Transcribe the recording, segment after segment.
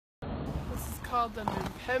called the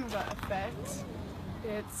Mpemba effect.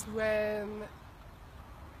 It's when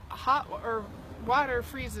water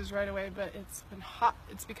freezes right away, but it's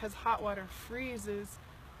because hot water freezes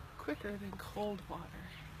quicker than cold water.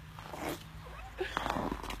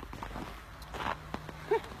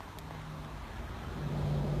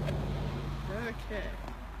 Okay.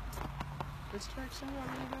 Which direction do you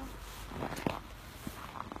want me to go?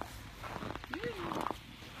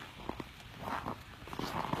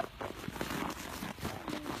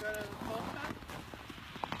 Go to the pole cut?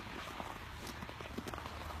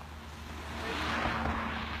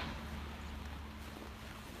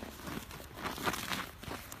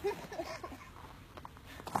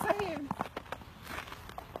 Same.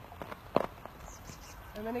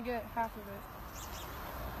 I'm gonna get half of it.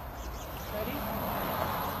 Ready?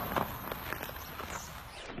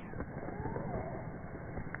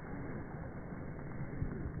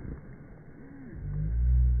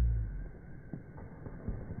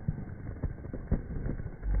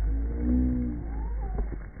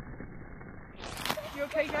 You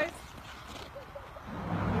okay, guys?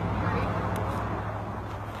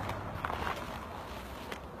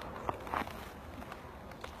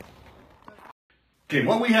 Okay,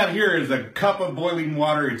 what we have here is a cup of boiling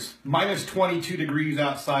water. It's minus 22 degrees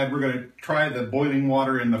outside. We're going to try the boiling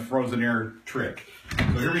water in the frozen air trick.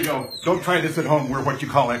 So here we go. Don't try this at home. We're what you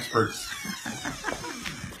call experts.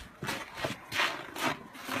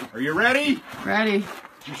 Are you ready? Ready.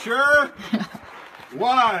 You sure?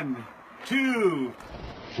 1, 2.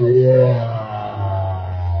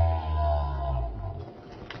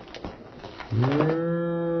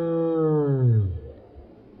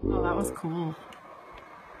 Oh, that was cool.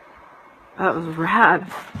 That was rad.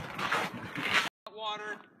 Hot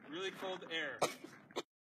water, really cold air.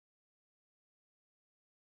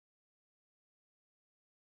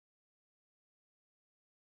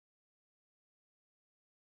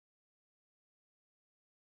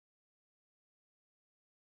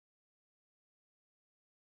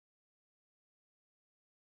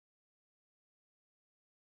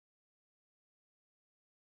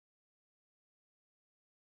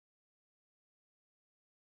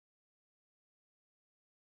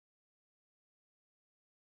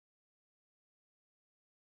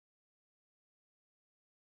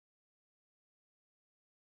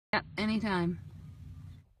 Yeah, anytime.